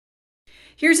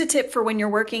Here's a tip for when you're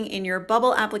working in your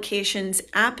Bubble Applications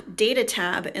App Data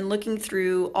tab and looking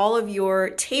through all of your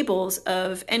tables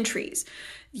of entries.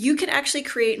 You can actually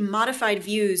create modified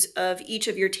views of each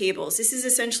of your tables. This is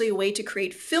essentially a way to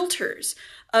create filters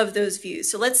of those views.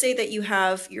 So let's say that you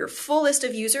have your full list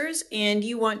of users and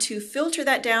you want to filter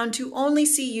that down to only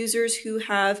see users who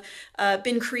have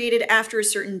been created after a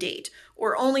certain date,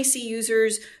 or only see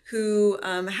users who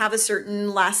have a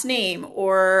certain last name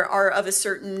or are of a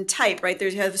certain type, right?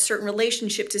 They have a certain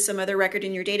relationship to some other record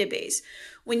in your database.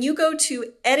 When you go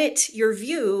to edit your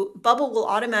view, Bubble will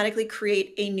automatically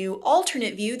create a new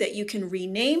alternate view that you can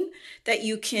rename, that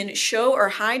you can show or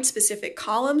hide specific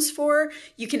columns for.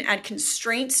 You can add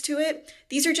constraints to it.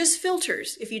 These are just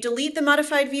filters. If you delete the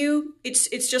modified view, it's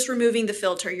just removing the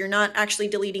filter. You're not actually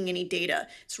deleting any data.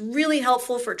 It's really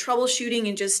helpful for troubleshooting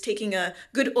and just taking a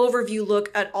good overview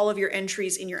look at all of your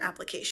entries in your application.